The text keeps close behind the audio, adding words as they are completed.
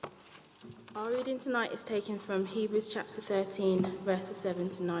Our reading tonight is taken from Hebrews chapter 13, verses 7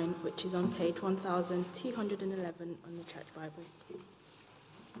 to 9, which is on page 1211 on the Church Bibles.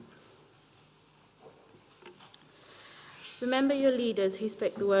 Remember your leaders who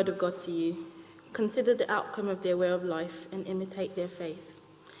spoke the word of God to you. Consider the outcome of their way of life and imitate their faith.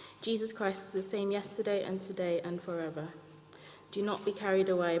 Jesus Christ is the same yesterday and today and forever. Do not be carried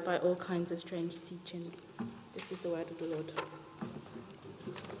away by all kinds of strange teachings. This is the word of the Lord.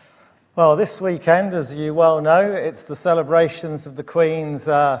 Well, this weekend, as you well know, it's the celebrations of the Queen's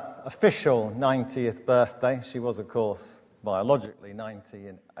official 90th birthday. She was, of course, biologically 90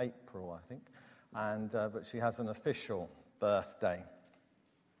 in April, I think, but she has an official birthday,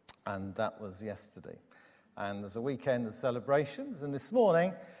 and that was yesterday. And there's a weekend of celebrations, and this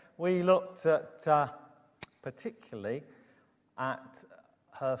morning we looked at particularly at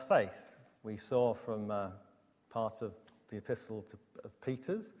her faith. We saw from part of the epistle of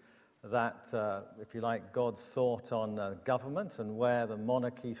Peter's that, if you like, God's thought on government and where the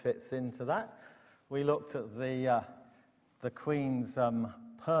monarchy fits into that. We looked at the Queen's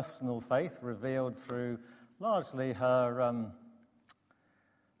personal faith revealed through largely her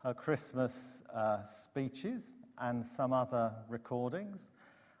Christmas speeches and some other recordings.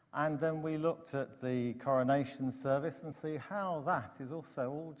 And then we looked at the coronation service and see how that is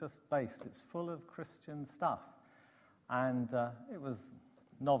also all just based. It's full of Christian stuff. And it was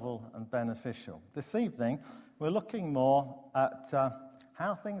novel and beneficial. This evening, we're looking more at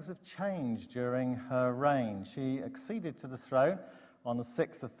how things have changed during her reign. She acceded to the throne on the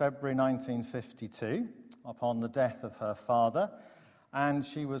 6th of February 1952, upon the death of her father, and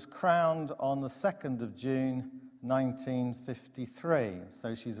she was crowned on the 2nd of June 1953.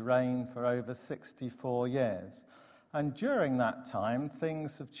 So she's reigned for over 64 years. And during that time,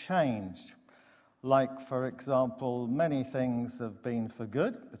 things have changed. Like, for example, many things have been for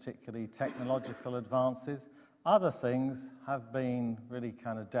good, particularly technological advances. Other things have been really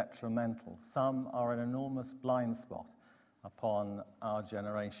kind of detrimental. Some are an enormous blind spot upon our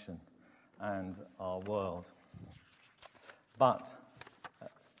generation and our world. But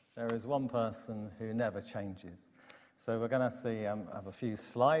there is one person who never changes. So we're going to have a few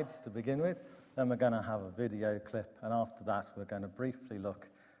slides to begin with, then we're going to have a video clip, and after that we're going to briefly look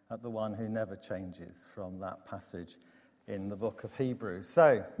at the one who never changes from that passage in the book of Hebrews.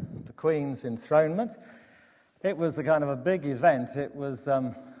 So, the Queen's enthronement. It was a kind of a big event. It was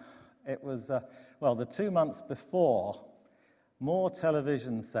the 2 months before, more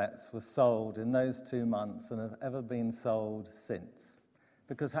television sets were sold in those 2 months than have ever been sold since.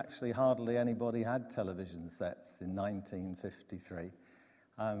 Because actually hardly anybody had television sets in 1953.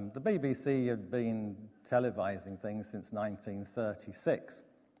 The BBC had been televising things since 1936.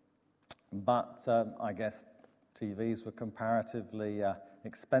 But I guess TVs were comparatively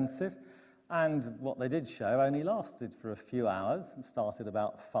expensive, and what they did show only lasted for a few hours. It started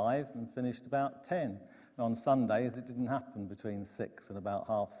about 5 and finished about 10. And on Sundays, it didn't happen between 6 and about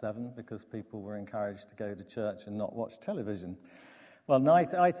 7:30 because people were encouraged to go to church and not watch television. Well,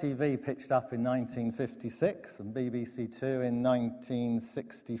 ITV pitched up in 1956 and BBC Two in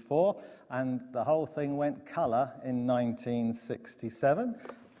 1964, and the whole thing went colour in 1967.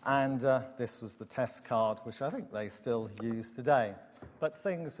 And this was the test card, which I think they still use today. But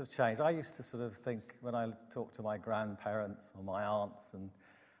things have changed. I used to sort of think, when I talked to my grandparents or my aunts, and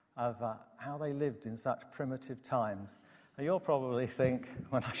of how they lived in such primitive times. And you'll probably think,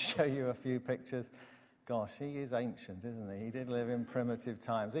 when I show you a few pictures, gosh, he is ancient, isn't he? He did live in primitive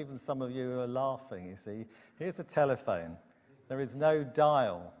times. Even some of you who are laughing, you see. Here's a telephone. There is no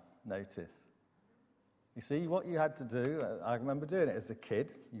dial, notice. You see, what you had to do, I remember doing it as a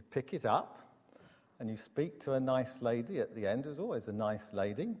kid, you pick it up and you speak to a nice lady at the end. It was always a nice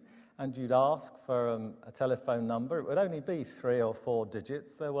lady. And you'd ask for a telephone number. It would only be 3 or 4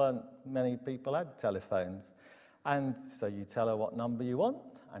 digits. There weren't many people had telephones. And so you tell her what number you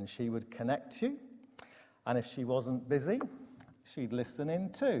want, and she would connect you. And if she wasn't busy, she'd listen in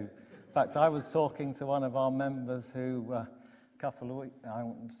too. In fact, I was talking to one of our members who, a couple of weeks, I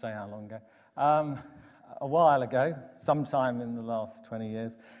won't say how long ago, a while ago, sometime in the last 20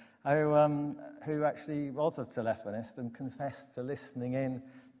 years, who actually was a telephonist and confessed to listening in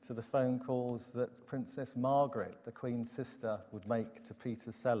to the phone calls that Princess Margaret, the Queen's sister, would make to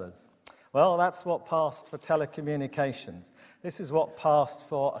Peter Sellers. Well, that's what passed for telecommunications. This is what passed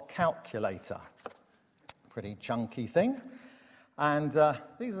for a calculator. Pretty chunky thing. And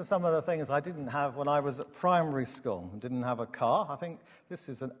these are some of the things I didn't have when I was at primary school. I didn't have a car. I think this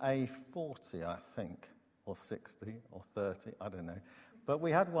is an A40, I think, or 60 or 30, I don't know. But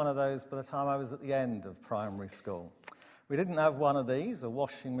we had one of those by the time I was at the end of primary school. We didn't have one of these, a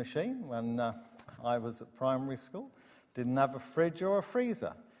washing machine, when I was at primary school. Didn't have a fridge or a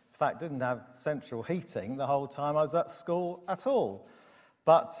freezer. In fact, didn't have central heating the whole time I was at school at all.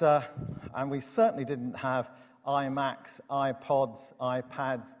 But, and we certainly didn't have iMacs, iPods,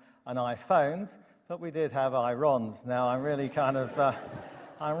 iPads, and iPhones, but we did have iRons. Now, I'm really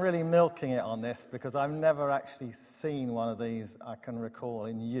I'm really milking it on this because I've never actually seen one of these I can recall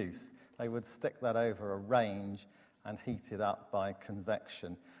in use. They would stick that over a range and heat it up by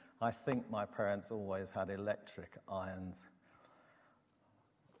convection. I think my parents always had electric irons.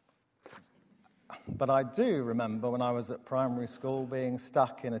 But I do remember when I was at primary school being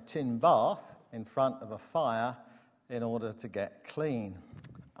stuck in a tin bath in front of a fire in order to get clean.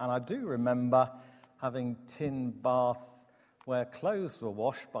 And I do remember having tin baths where clothes were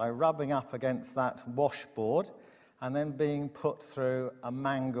washed by rubbing up against that washboard and then being put through a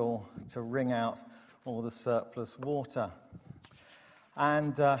mangle to wring out all the surplus water.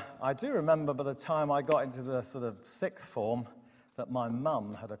 And I do remember by the time I got into the sort of sixth form that my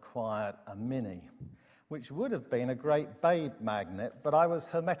mum had acquired a Mini, which would have been a great babe magnet, but I was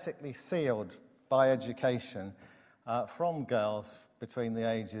hermetically sealed by education from girls between the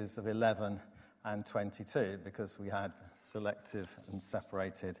ages of 11 and 22 because we had selective and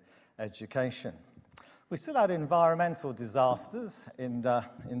separated education. We still had environmental disasters in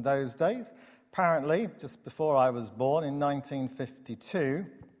those days. Apparently, just before I was born, in 1952,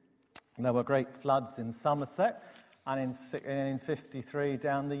 there were great floods in Somerset and in 1953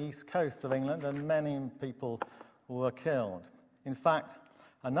 down the east coast of England, and many people were killed. In fact,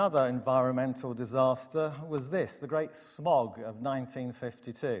 another environmental disaster was this, the Great Smog of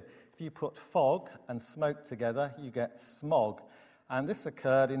 1952. If you put fog and smoke together, you get smog. And this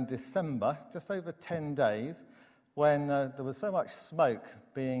occurred in December, just over 10 days, when there was so much smoke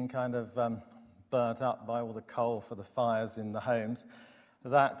being burnt up by all the coal for the fires in the homes,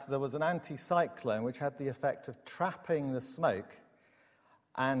 that there was an anticyclone which had the effect of trapping the smoke,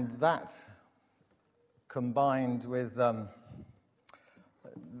 and that combined with the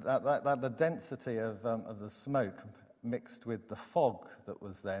density of the smoke mixed with the fog that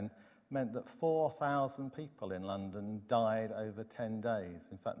was then meant that 4,000 people in London died over 10 days.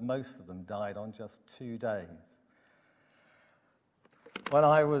 In fact, most of them died on just 2 days. When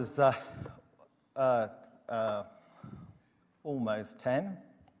I was almost 10,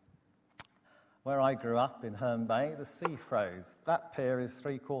 where I grew up in Herne Bay, the sea froze. That pier is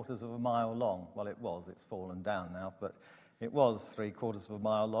 3/4 of a mile long. Well, it was. It's fallen down now, but it was 3/4 of a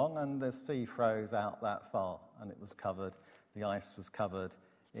mile long, and the sea froze out that far, and it was covered, the ice was covered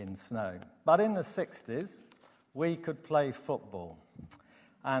in snow. But in the 60s, we could play football.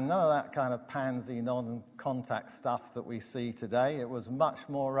 And none of that kind of pansy, non-contact stuff that we see today. It was much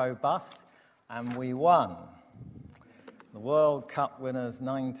more robust, and we won. The World Cup winners,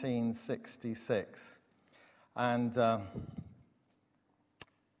 1966. And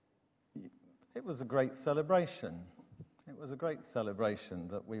it was a great celebration. It was a great celebration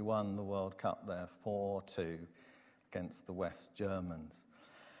that we won the World Cup there, 4-2 against the West Germans.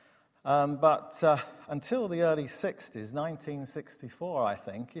 But until the early 60s, 1964, I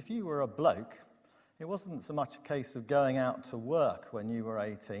think, if you were a bloke, it wasn't so much a case of going out to work when you were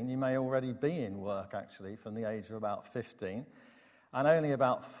 18. You may already be in work, actually, from the age of about 15. And only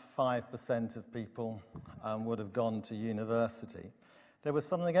about 5% of people would have gone to university. There was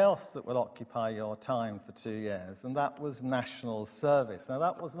something else that would occupy your time for 2 years, and that was national service. Now,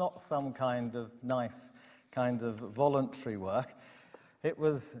 that was not some kind of nice kind of voluntary work. It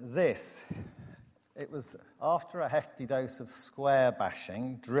was this. It was after a hefty dose of square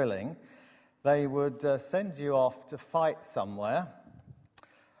bashing, drilling, they would send you off to fight somewhere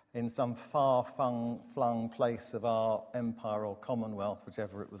in some far-flung place of our empire or commonwealth,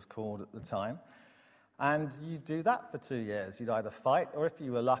 whichever it was called at the time. And you'd do that for 2 years. You'd either fight, or if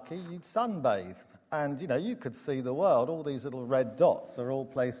you were lucky, you'd sunbathe. And, you could see the world. All these little red dots are all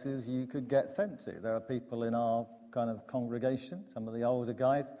places you could get sent to. There are people in our kind of congregation, some of the older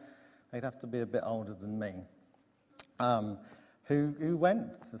guys, they'd have to be a bit older than me, who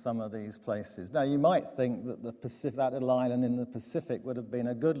went to some of these places. Now, you might think that that little island in the Pacific would have been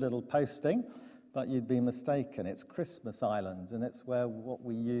a good little posting, but you'd be mistaken. It's Christmas Island, and it's what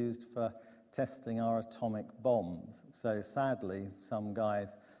we used for testing our atomic bombs. So sadly, some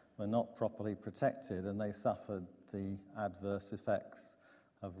guys were not properly protected, and they suffered the adverse effects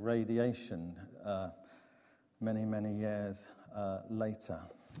of radiation many, many years later.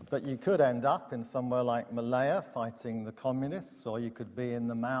 But you could end up in somewhere like Malaya fighting the communists, or you could be in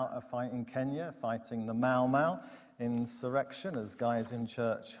fighting Kenya, fighting the Mau Mau insurrection, as guys in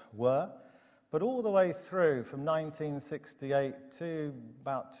church were. But all the way through from 1968 to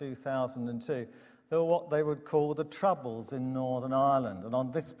about 2002, there were what they would call the Troubles in Northern Ireland. And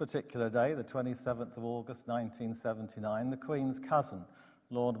on this particular day, the 27th of August 1979, the Queen's cousin,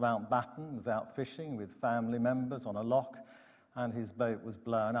 Lord Mountbatten, was out fishing with family members on a loch, and his boat was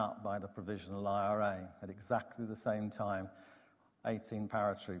blown up by the Provisional IRA. At exactly the same time, 18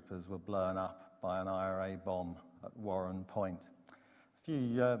 paratroopers were blown up by an IRA bomb at Warren Point.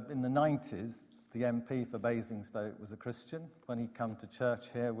 In the 90s, the MP for Basingstoke was a Christian. When he'd come to church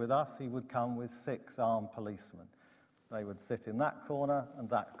here with us, he would come with 6 armed policemen. They would sit in that corner and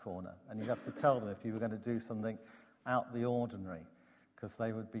that corner, and you'd have to tell them if you were going to do something out the ordinary, because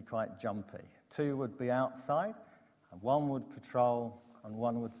they would be quite jumpy. 2 would be outside, and 1 would patrol, and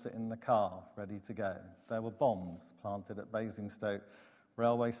 1 would sit in the car, ready to go. There were bombs planted at Basingstoke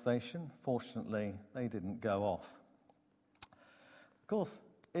railway station. Fortunately, they didn't go off. Of course,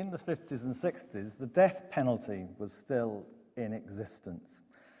 in the 50s and 60s, the death penalty was still in existence.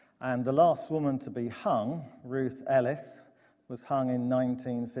 And the last woman to be hung, Ruth Ellis, was hung in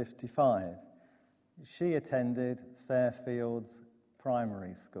 1955. She attended Fairfields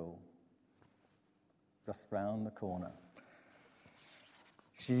Primary School, just round the corner.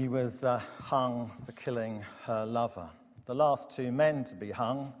 She was hung for killing her lover. The last 2 men to be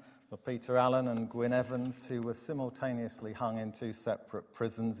hung were Peter Allen and Gwyn Evans, who were simultaneously hung in 2 separate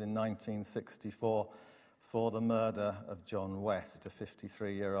prisons in 1964 for the murder of John West, a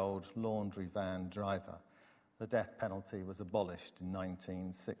 53-year-old laundry van driver. The death penalty was abolished in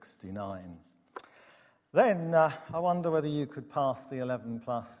 1969. Then, I wonder whether you could pass the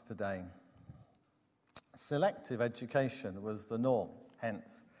 11+ today. Selective education was the norm,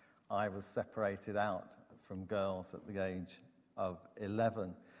 hence I was separated out from girls at the age of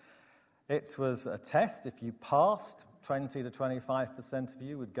 11. It was a test. If you passed, 20 to 25% of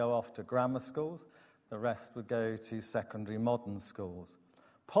you would go off to grammar schools. The rest would go to secondary modern schools.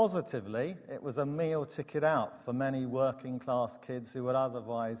 Positively, it was a meal ticket out for many working-class kids who would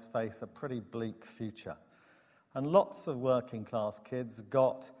otherwise face a pretty bleak future. And lots of working-class kids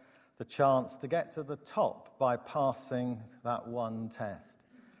got the chance to get to the top by passing that one test.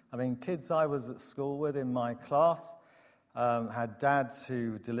 I mean, kids I was at school with in my class had dads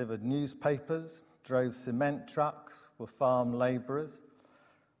who delivered newspapers, drove cement trucks, were farm labourers.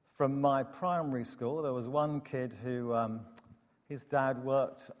 From my primary school, there was one kid who his dad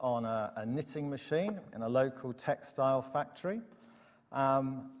worked on a knitting machine in a local textile factory.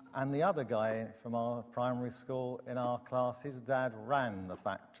 And the other guy from our primary school in our class, his dad ran the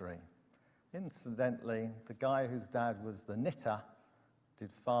factory. Incidentally, the guy whose dad was the knitter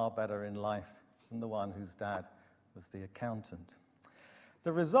did far better in life than the one whose dad was the accountant.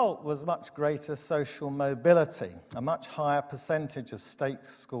 The result was much greater social mobility. A much higher percentage of state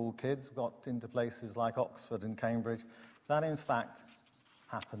school kids got into places like Oxford and Cambridge than, in fact,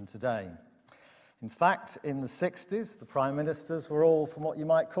 happened today. In fact, in the 60s, the prime ministers were all from what you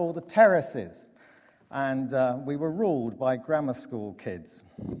might call the terraces, and we were ruled by grammar school kids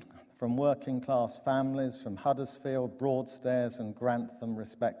from working-class families from Huddersfield, Broadstairs and Grantham,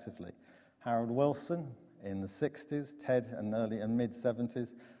 respectively. Harold Wilson in the 60s, Ted in early and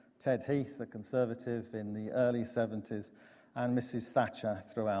mid-70s, Ted Heath, a Conservative, in the early 70s, and Mrs. Thatcher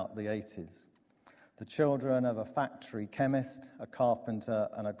throughout the 80s. The children of a factory chemist, a carpenter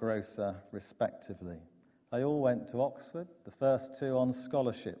and a grocer, respectively. They all went to Oxford, the first 2 on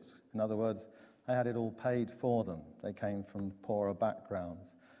scholarships. In other words, they had it all paid for them. They came from poorer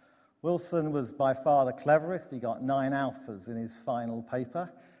backgrounds. Wilson was by far the cleverest. He got 9 alphas in his final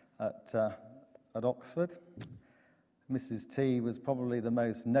paper at Oxford. Mrs. T was probably the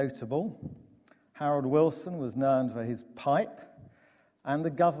most notable. Harold Wilson was known for his pipe, and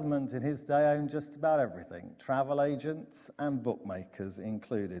the government in his day owned just about everything, travel agents and bookmakers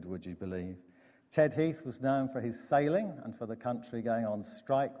included, would you believe. Ted Heath was known for his sailing and for the country going on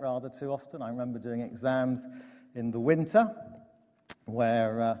strike rather too often. I remember doing exams in the winter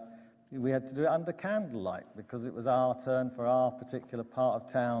where we had to do it under candlelight because it was our turn for our particular part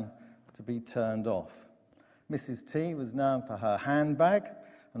of town to be turned off. Mrs. T was known for her handbag,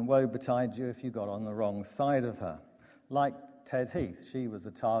 and woe betide you if you got on the wrong side of her. Like Ted Heath, she was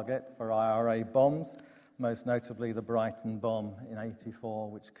a target for IRA bombs, most notably the Brighton bomb in '84,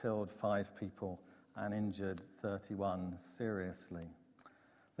 which killed 5 people and injured 31 seriously.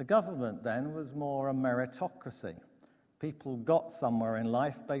 The government then was more a meritocracy. People got somewhere in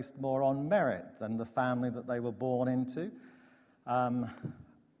life based more on merit than the family that they were born into.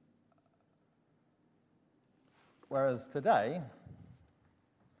 Whereas today,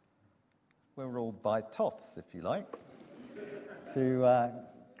 we're all by toffs, if you like, to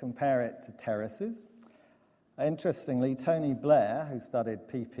compare it to terraces. Interestingly, Tony Blair, who studied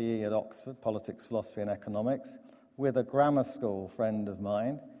PPE at Oxford, politics, philosophy and economics, with a grammar school friend of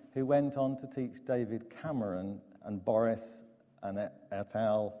mine, who went on to teach David Cameron and Boris and et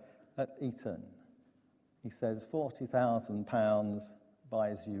al. At Eton. He says £40,000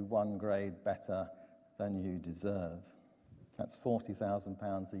 buys you one grade better than you deserve. That's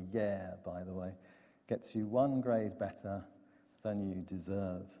 £40,000 a year, by the way. Gets you one grade better than you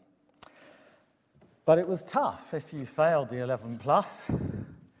deserve. But it was tough if you failed the 11 plus.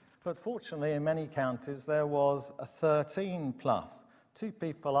 But fortunately, in many counties, there was a 13 plus. Two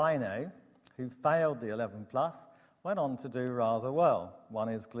people I know who failed the 11 plus went on to do rather well. One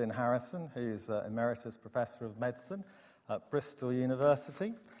is Glyn Harrison, who's Emeritus Professor of Medicine at Bristol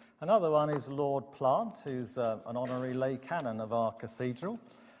University. Another one is Lord Plant, who's an honorary lay canon of our cathedral,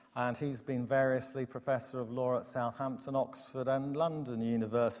 and he's been variously Professor of Law at Southampton, Oxford and London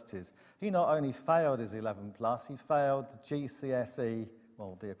universities. He not only failed his 11 plus, he failed the GCSE,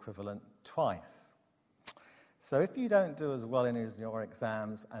 well, the equivalent, twice. So if you don't do as well in your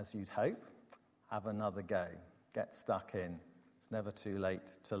exams as you'd hope, have another go. Get stuck in. It's never too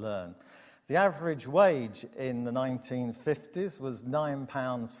late to learn. The average wage in the 1950s was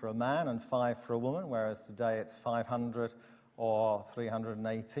 £9 for a man and £5 for a woman, whereas today it's £500 or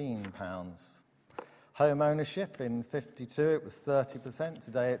 £318. Home ownership in 52, it was 30%.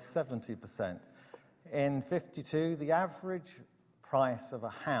 Today it's 70%. In 52, the average price of a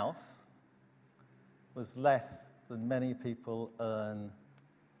house was less than many people earn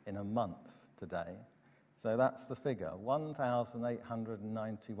in a month today. So that's the figure.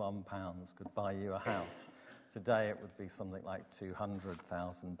 £1,891 could buy you a house. Today it would be something like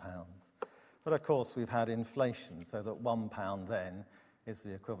 £200,000. But of course we've had inflation, so that £1 then is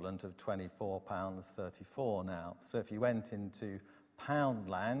the equivalent of £24.34 now. So if you went into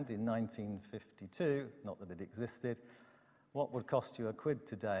Poundland in 1952, not that it existed, what would cost you a quid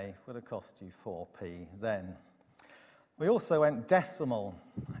today would have cost you 4p then. We also went decimal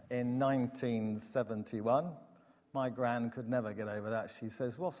in 1971. My gran could never get over that. She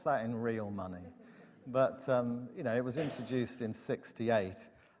says, what's that in real money? But, it was introduced in 68,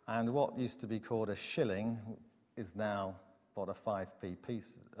 and what used to be called a shilling is now what a 5p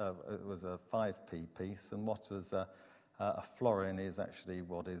piece. It was a 5p piece, and what was a florin is actually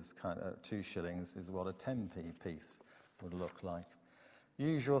what is 2 shillings is what a 10p piece would look like.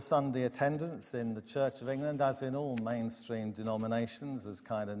 Usual Sunday attendance in the Church of England, as in all mainstream denominations, has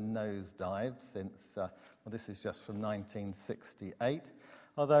kind of nosedived since, this is just from 1968,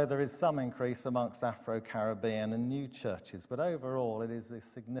 although there is some increase amongst Afro-Caribbean and new churches, but overall it is a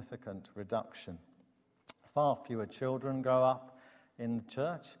significant reduction. Far fewer children grow up in the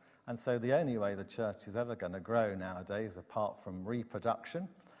church, and so the only way the church is ever going to grow nowadays, apart from reproduction,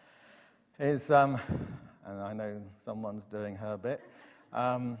 is, and I know someone's doing her bit,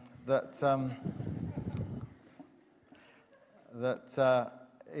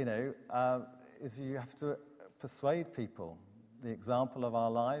 is you have to persuade people. The example of our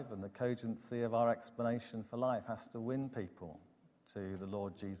life and the cogency of our explanation for life has to win people to the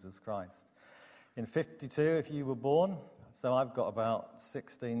Lord Jesus Christ. In 52, if you were born, so I've got about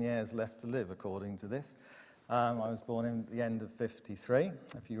 16 years left to live according to this. I was born in the end of 53.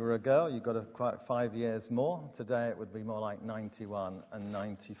 If you were a girl, you got quite 5 years more. Today it would be more like 91 and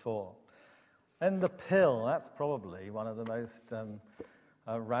 94. And the pill, that's probably one of the most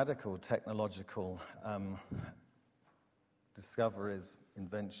radical technological discoveries,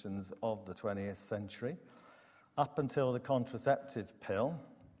 inventions of the 20th century. Up until the contraceptive pill,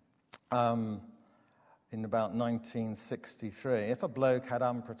 in about 1963, if a bloke had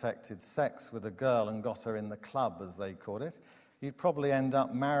unprotected sex with a girl and got her in the club, as they called it, you'd probably end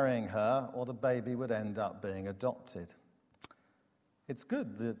up marrying her, or the baby would end up being adopted. It's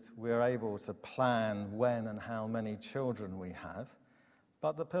good that we're able to plan when and how many children we have,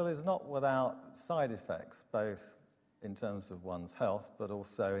 but the pill is not without side effects, both in terms of one's health, but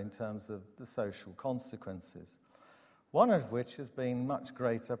also in terms of the social consequences, one of which has been much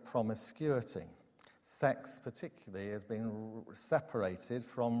greater promiscuity. Sex, particularly, has been separated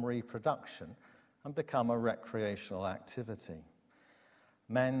from reproduction and become a recreational activity.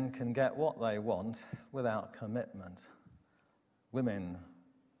 Men can get what they want without commitment. Women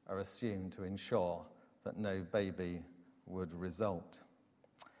are assumed to ensure that no baby would result.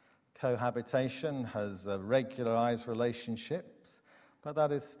 Cohabitation has regularized relationships, but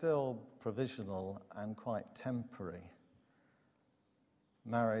that is still provisional and quite temporary.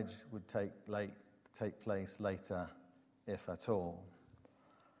 Marriage would take place later, if at all.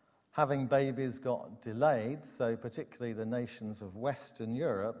 Having babies got delayed, so particularly the nations of Western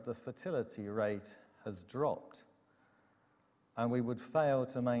Europe, the fertility rate has dropped. And we would fail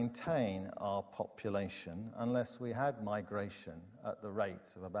to maintain our population unless we had migration at the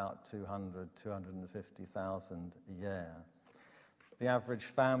rate of about 250,000 a year. The average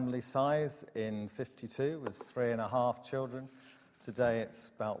family size in 52 was 3.5 children. Today it's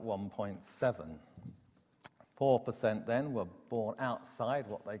about 1.7. 4% then were born outside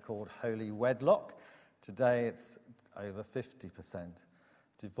what they called holy wedlock. Today it's over 50%.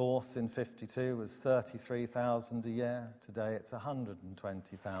 Divorce in 52 was 33,000 a year. Today it's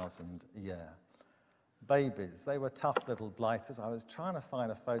 120,000 a year. Babies, they were tough little blighters. I was trying to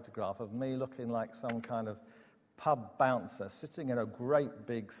find a photograph of me looking like some kind of pub bouncer sitting in a great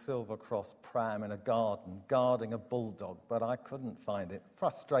big Silver Cross pram in a garden guarding a bulldog, but I couldn't find it.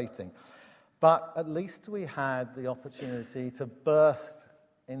 Frustrating. But at least we had the opportunity to burst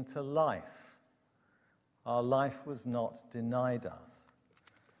into life. Our life was not denied us.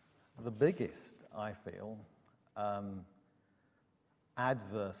 The biggest, I feel,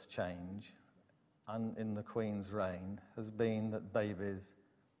 adverse change in the Queen's reign has been that babies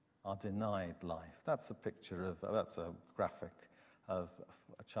are denied life. That's a graphic of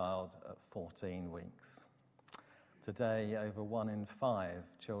a child at 14 weeks. Today, over 1 in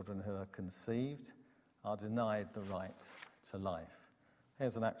 5 children who are conceived are denied the right to life.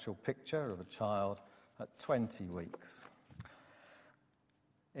 Here's an actual picture of a child at 20 weeks.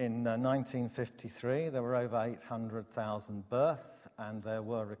 In 1953, there were over 800,000 births, and there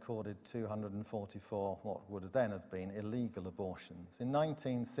were recorded 244 what would then have been illegal abortions. In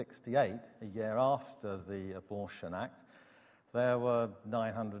 1968, a year after the Abortion Act, there were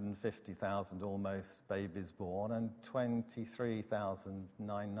 950,000 almost babies born, and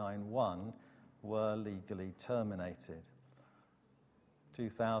 23,991 were legally terminated.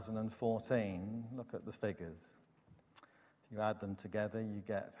 2014, look at the figures. If you add them together, you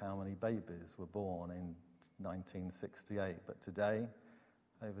get how many babies were born in 1968. But today,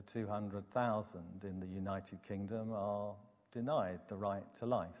 over 200,000 in the United Kingdom are denied the right to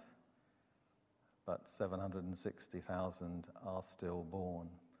life. But 760,000 are still born.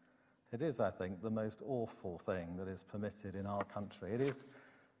 It is, I think, the most awful thing that is permitted in our country. It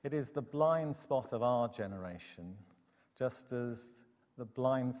is the blind spot of our generation, just as the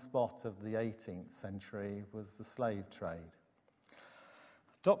blind spot of the 18th century was the slave trade.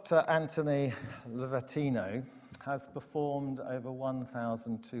 Dr. Anthony Levatino has performed over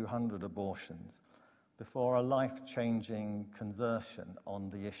 1,200 abortions before a life-changing conversion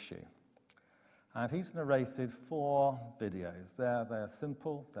on the issue. And he's narrated 4 videos. They're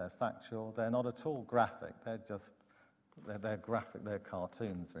simple, they're factual, they're not at all graphic. They're graphic, they're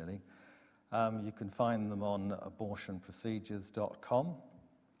cartoons, really. You can find them on abortionprocedures.com.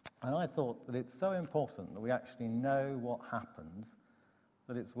 And I thought that it's so important that we actually know what happens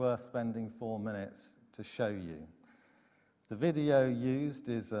that it's worth spending 4 minutes to show you. The video used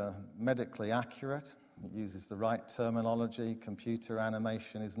is medically accurate. It uses the right terminology. Computer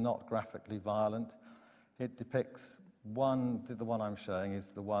animation is not graphically violent. It depicts the one I'm showing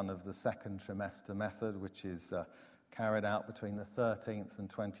is the one of the second trimester method, which is carried out between the 13th and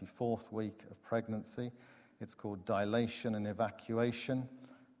 24th week of pregnancy. It's called dilation and evacuation.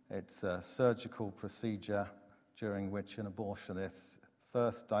 It's a surgical procedure during which an abortionist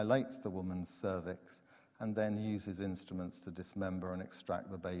first dilates the woman's cervix and then uses instruments to dismember and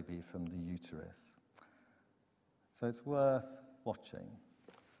extract the baby from the uterus. So it's worth watching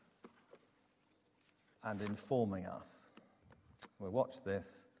and informing us. We'll watch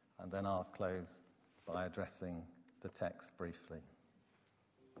this and then I'll close by addressing the text briefly.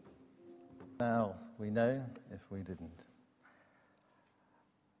 Now we know if we didn't.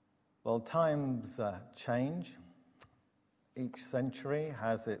 Well, times change. Each century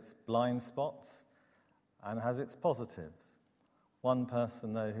has its blind spots and has its positives. One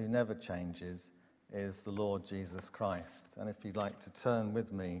person, though, who never changes is the Lord Jesus Christ. And if you'd like to turn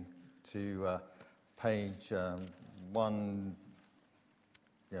with me to page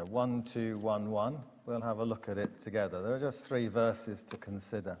 1211, we'll have a look at it together. There are just 3 verses to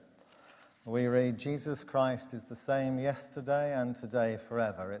consider. We read, Jesus Christ is the same yesterday and today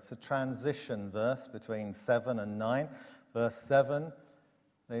forever. It's a transition verse between 7 and 9. Verse 7,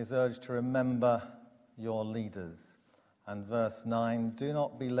 he's urged to remember your leaders. And verse 9, do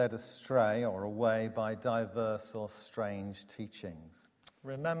not be led astray or away by diverse or strange teachings.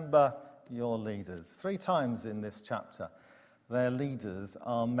 Remember your leaders. 3 times in this chapter, their leaders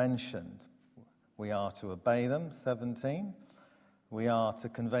are mentioned. We are to obey them, 17. We are to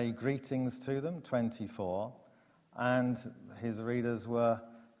convey greetings to them, 24. And his readers were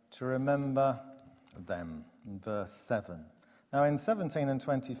to remember them, in verse 7. Now, in 17 and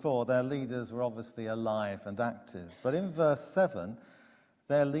 24, their leaders were obviously alive and active. But in verse 7,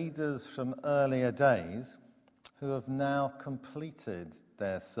 they're leaders from earlier days who have now completed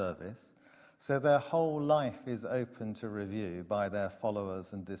their service, so their whole life is open to review by their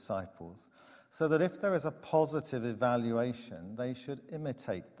followers and disciples, so that if there is a positive evaluation, they should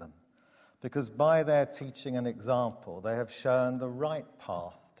imitate them, because by their teaching and example, they have shown the right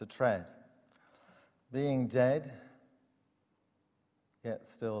path to tread. Being dead, yet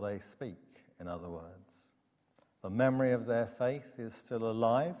still they speak, in other words. The memory of their faith is still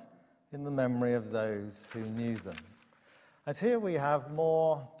alive in the memory of those who knew them. And here we have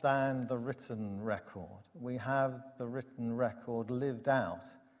more than the written record. We have the written record lived out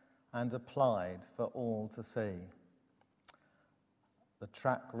and applied for all to see. The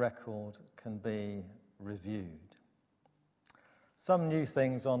track record can be reviewed. Some new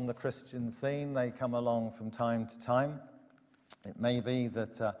things on the Christian scene, they come along from time to time. It may be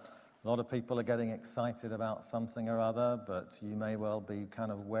that a lot of people are getting excited about something or other, but you may well be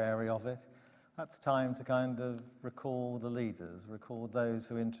kind of wary of it. That's time to kind of recall the leaders, recall those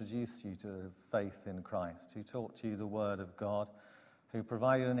who introduced you to faith in Christ, who taught you the Word of God, who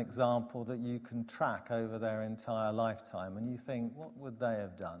provided an example that you can track over their entire lifetime. And you think, what would they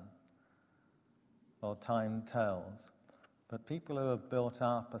have done? Well, time tells. But people who have built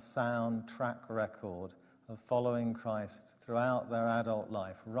up a sound track record of following Christ throughout their adult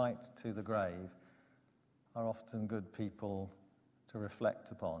life, right to the grave, are often good people to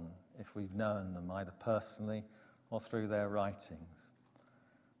reflect upon if we've known them, either personally or through their writings.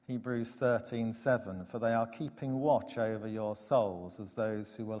 Hebrews 13:7, for they are keeping watch over your souls as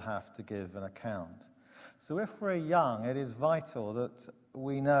those who will have to give an account. So if we're young, it is vital that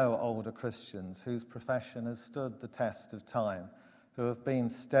we know older Christians whose profession has stood the test of time, who have been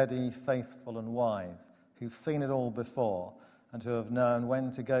steady, faithful and wise, who've seen it all before, and who have known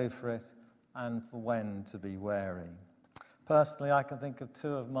when to go for it and for when to be wary. Personally, I can think of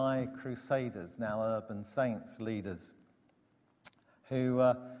two of my crusaders, now Urban Saints leaders,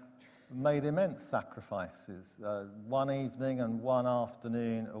 who made immense sacrifices. One evening and one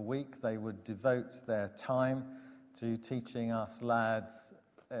afternoon a week, they would devote their time to teaching us lads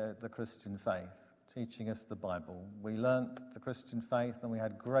the Christian faith, teaching us the Bible. We learnt the Christian faith and we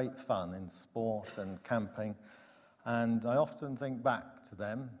had great fun in sport and camping. And I often think back to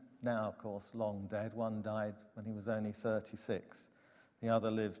them, now of course long dead. One died when he was only 36. The other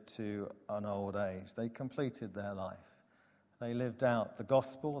lived to an old age. They completed their life. They lived out the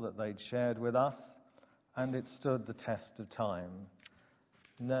gospel that they'd shared with us, and it stood the test of time.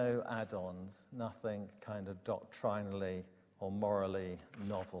 No add-ons, nothing kind of doctrinally or morally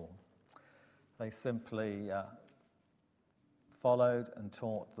novel. They simply followed and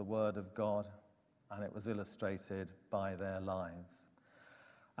taught the Word of God, and it was illustrated by their lives.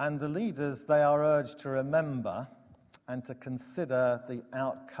 And the leaders, they are urged to remember and to consider the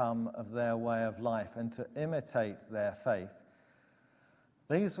outcome of their way of life and to imitate their faith.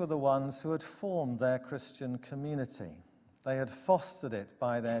 These were the ones who had formed their Christian community. They had fostered it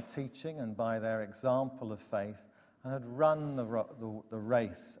by their teaching and by their example of faith, and had run the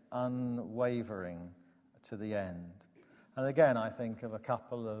race unwavering to the end. And again, I think of a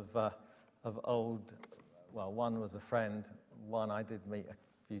couple of old, well, one was a friend, one I did meet a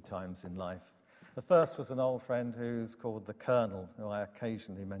few times in life. The first was an old friend who's called the Colonel, who I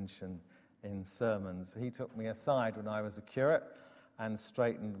occasionally mention in sermons. He took me aside when I was a curate and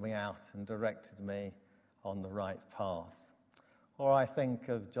straightened me out and directed me on the right path. Or I think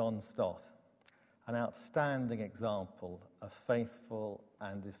of John Stott, an outstanding example of faithful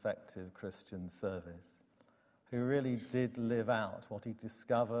and effective Christian service, who really did live out what he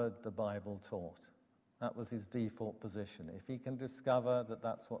discovered the Bible taught. That was his default position. If he can discover that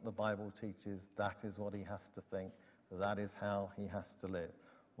that's what the Bible teaches, that is what he has to think, that is how he has to live.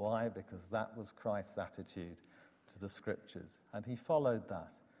 Why? Because that was Christ's attitude to the Scriptures. And he followed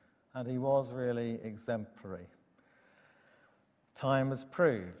that. And he was really exemplary. Time has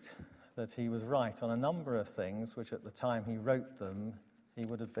proved that he was right on a number of things which at the time he wrote them, he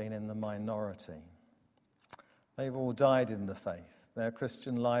would have been in the minority. They've all died in the faith, their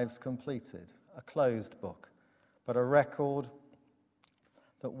Christian lives completed, a closed book, but a record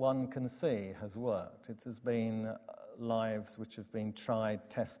that one can see has worked. It has been lives which have been tried,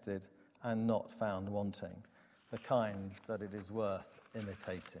 tested, and not found wanting, the kind that it is worth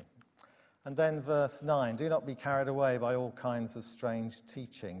imitating. And then verse 9, do not be carried away by all kinds of strange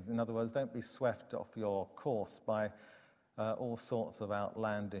teaching. In other words, don't be swept off your course by all sorts of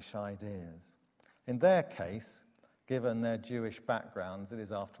outlandish ideas. In their case, given their Jewish backgrounds, it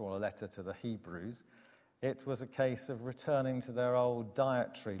is after all a letter to the Hebrews, it was a case of returning to their old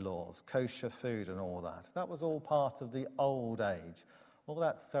dietary laws, kosher food and all that. That was all part of the old age. All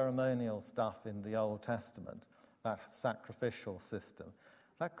that ceremonial stuff in the Old Testament, that sacrificial system,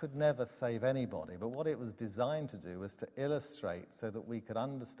 that could never save anybody. But what it was designed to do was to illustrate so that we could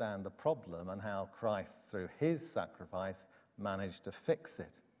understand the problem and how Christ, through his sacrifice, managed to fix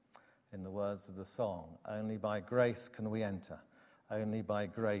it. In the words of the song, only by grace can we enter, only by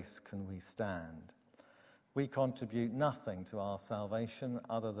grace can we stand. We contribute nothing to our salvation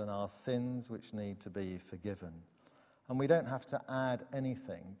other than our sins which need to be forgiven. And we don't have to add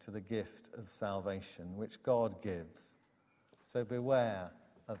anything to the gift of salvation which God gives. So beware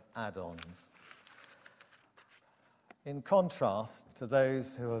of add-ons. In contrast to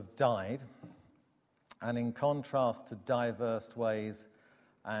those who have died, and in contrast to diverse ways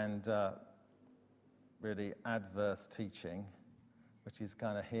and really adverse teaching, which is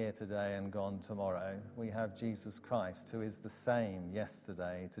kind of here today and gone tomorrow, we have Jesus Christ, who is the same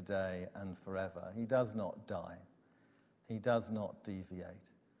yesterday, today, and forever. He does not die. He does not deviate.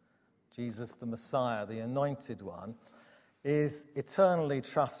 Jesus, the Messiah, the Anointed One, is eternally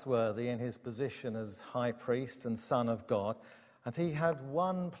trustworthy in his position as High Priest and Son of God. And he had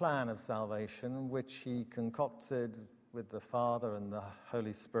one plan of salvation which he concocted with the Father and the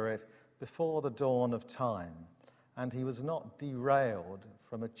Holy Spirit before the dawn of time. And he was not derailed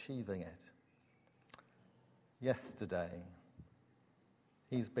from achieving it. Yesterday,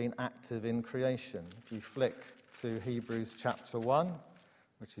 he's been active in creation. If you flick to Hebrews chapter 1,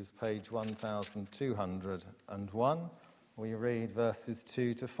 which is page 1201, we read verses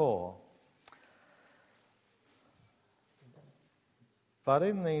 2 to 4. But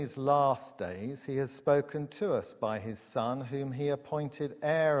in these last days he has spoken to us by his Son, whom he appointed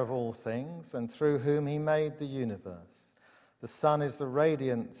heir of all things, and through whom he made the universe. The Son is the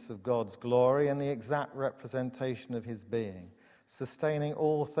radiance of God's glory and the exact representation of his being, sustaining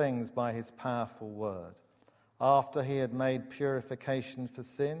all things by his powerful word. After he had made purification for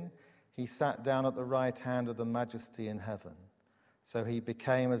sin, he sat down at the right hand of the Majesty in heaven. So he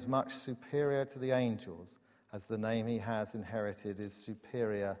became as much superior to the angels as the name he has inherited is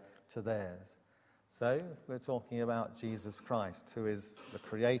superior to theirs. So we're talking about Jesus Christ, who is the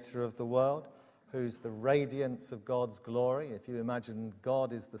creator of the world, who's the radiance of God's glory. If you imagine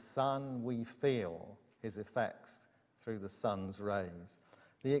God is the sun, we feel his effects through the sun's rays.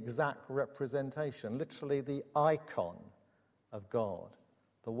 The exact representation, literally the icon of God,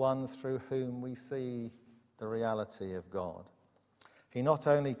 the one through whom we see the reality of God. He not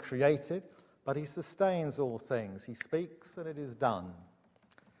only created, but he sustains all things. He speaks and it is done.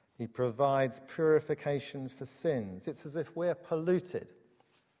 He provides purification for sins. It's as if we're polluted,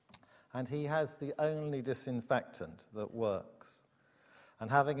 and he has the only disinfectant that works. And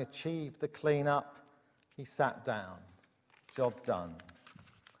having achieved the clean-up, he sat down. Job done.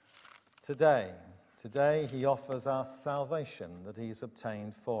 Today he offers us salvation that he's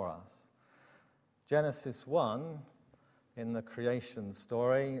obtained for us. Genesis 1, in the creation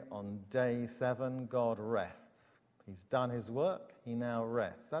story, on day 7, God rests. He's done his work, he now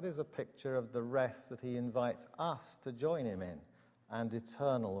rests. That is a picture of the rest that he invites us to join him in, and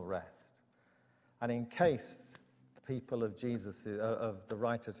eternal rest. And in case the people of Jesus, of the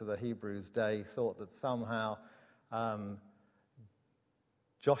writer to the Hebrews day, thought that somehow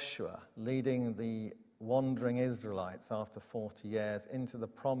Joshua, leading the wandering Israelites after 40 years into the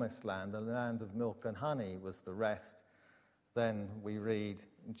promised land, the land of milk and honey, was the rest, then we read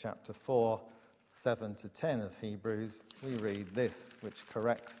in chapter 4, 7 to 10 of Hebrews, we read this, which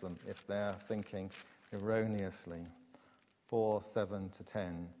corrects them if they're thinking erroneously. 4, 7 to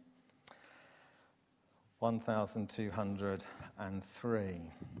 10. 1203.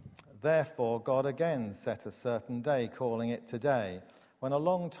 Therefore God again set a certain day, calling it today, when a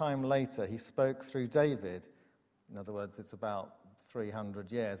long time later he spoke through David. In other words, it's about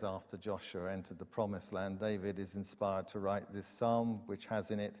 300 years after Joshua entered the promised land. David is inspired to write this psalm, which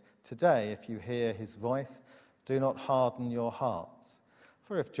has in it, "Today, if you hear his voice, do not harden your hearts.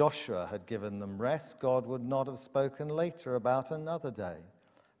 For if Joshua had given them rest, God would not have spoken later about another day.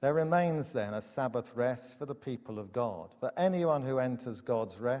 There remains then a Sabbath rest for the people of God. For anyone who enters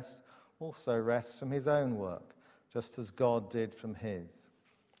God's rest also rests from his own work, just as God did from his."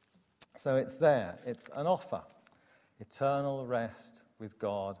 So it's there. It's an offer. Eternal rest with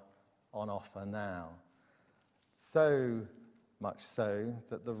God on offer now. So much so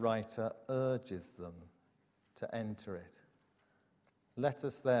that the writer urges them to enter it. Let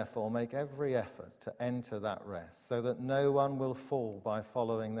us therefore make every effort to enter that rest, so that no one will fall by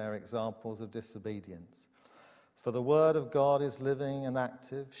following their examples of disobedience. For the word of God is living and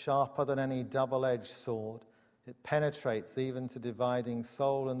active, sharper than any double-edged sword. It penetrates even to dividing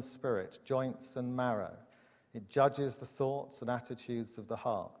soul and spirit, joints and marrow. It judges the thoughts and attitudes of the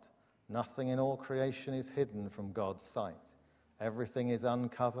heart. Nothing in all creation is hidden from God's sight. Everything is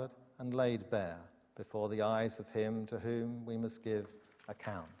uncovered and laid bare before the eyes of him to whom we must give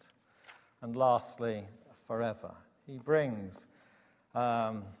account. And lastly, forever. He brings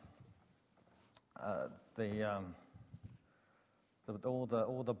all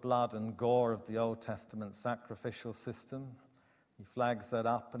the blood and gore of the Old Testament sacrificial system. He flags that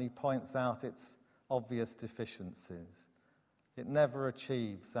up and he points out its obvious deficiencies. It never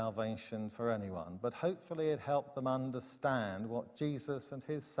achieved salvation for anyone, but hopefully it helped them understand what Jesus and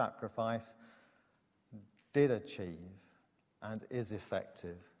his sacrifice did achieve and is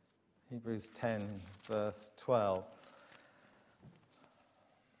effective. Hebrews 10, verse 12.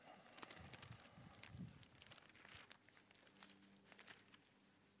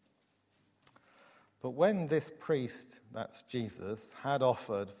 But when this priest, that's Jesus, had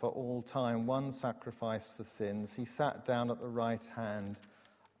offered for all time one sacrifice for sins, he sat down at the right hand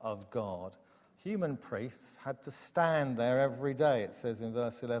of God. Human priests had to stand there every day, it says in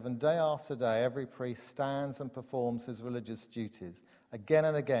verse 11. Day after day, every priest stands and performs his religious duties. Again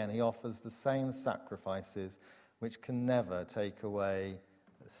and again, he offers the same sacrifices which can never take away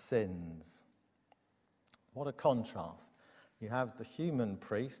sins. What a contrast. You have the human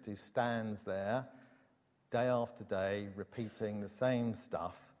priest who stands there day after day, repeating the same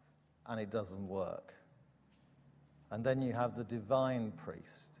stuff, and it doesn't work. And then you have the divine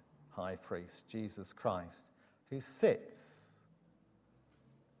priest, high priest, Jesus Christ, who sits,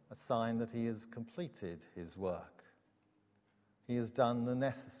 a sign that he has completed his work. He has done the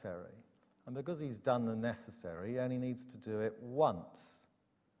necessary. And because he's done the necessary, he only needs to do it once,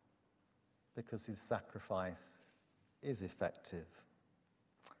 because his sacrifice is effective.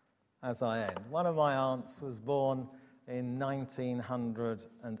 As I end, one of my aunts was born in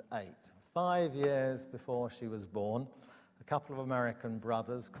 1908. 5 years before she was born, a couple of American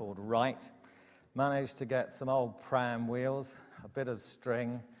brothers called Wright managed to get some old pram wheels, a bit of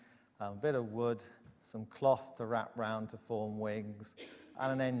string, a bit of wood, some cloth to wrap round to form wings,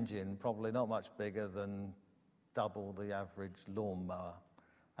 and an engine probably not much bigger than double the average lawnmower.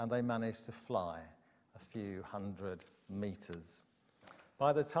 And they managed to fly a few hundred meters.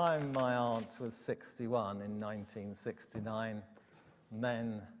 By the time my aunt was 61 in 1969,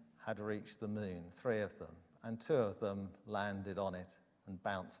 men had reached the moon, 3 of them, and 2 of them landed on it and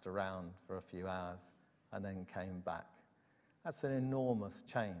bounced around for a few hours and then came back. That's an enormous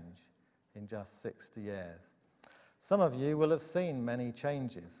change in just 60 years. Some of you will have seen many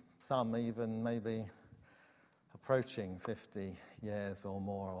changes, some even maybe approaching 50 years or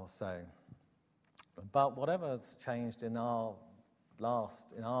more or so. But whatever's changed in our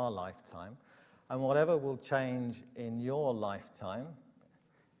lifetime, and whatever will change in your lifetime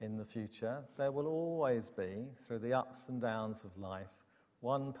in the future, there will always be, through the ups and downs of life,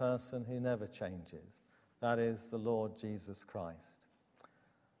 one person who never changes. That is the Lord Jesus Christ.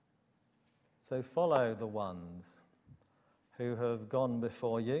 So follow the ones who have gone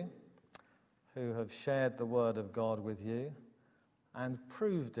before you, who have shared the word of God with you, and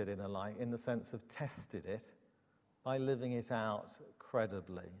proved it in the sense of tested it, by living it out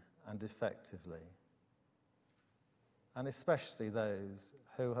credibly and effectively. And especially those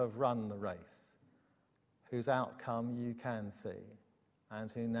who have run the race, whose outcome you can see,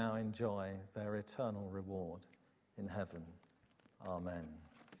 and who now enjoy their eternal reward in heaven. Amen.